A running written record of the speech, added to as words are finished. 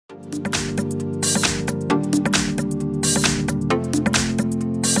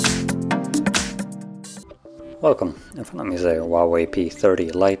Welcome, in front of me is a HUAWEI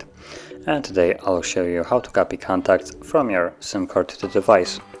P30 Lite, and today I'll show you how to copy contacts from your SIM card to the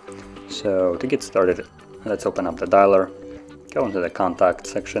device. So to get started, let's open up the dialer, go into the contact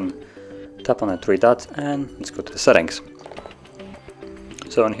section, tap on the three dots, and let's go to the settings.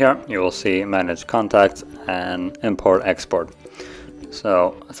 So in here you will see manage contacts and import export.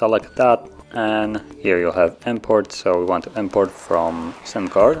 So select that, and here you'll have import. So we want to import from SIM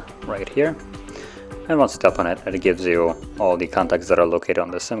card right here. And once you tap on it, it gives you all the contacts that are located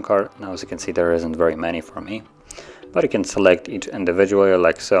on the SIM card. Now as you can see, there isn't very many for me, but you can select each individually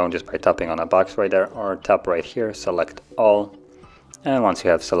like so just by tapping on a box right there, or tap right here, select all, and once you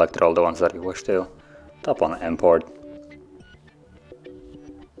have selected all the ones that you wish to, tap on import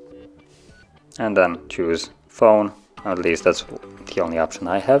and then choose phone. At least that's the only option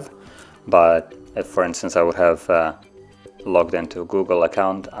I have, but if for instance I would have logged into Google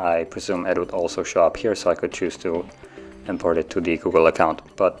account, I presume it would also show up here, so I could choose to import it to the Google account.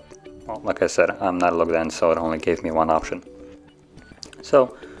 But well, like I said, I'm not logged in, so it only gave me one option.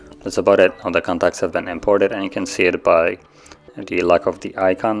 So that's about it. All the contacts have been imported, and you can see it by the lack of the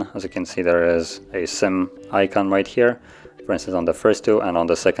icon. As you can see, there is a SIM icon right here, for instance on the first two, and on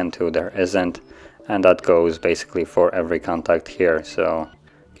the second two there isn't, and that goes basically for every contact here. So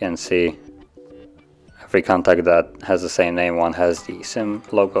you can see every contact that has the same name, one has the SIM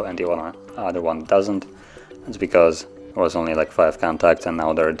logo and the other one doesn't. That's because it was only like 5 contacts and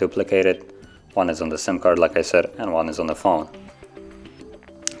now they're duplicated. One is on the SIM card, like I said, and one is on the phone.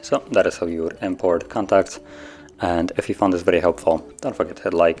 So that is how you would import contacts. And if you found this video helpful, don't forget to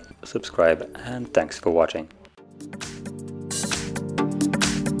hit like, subscribe, and thanks for watching.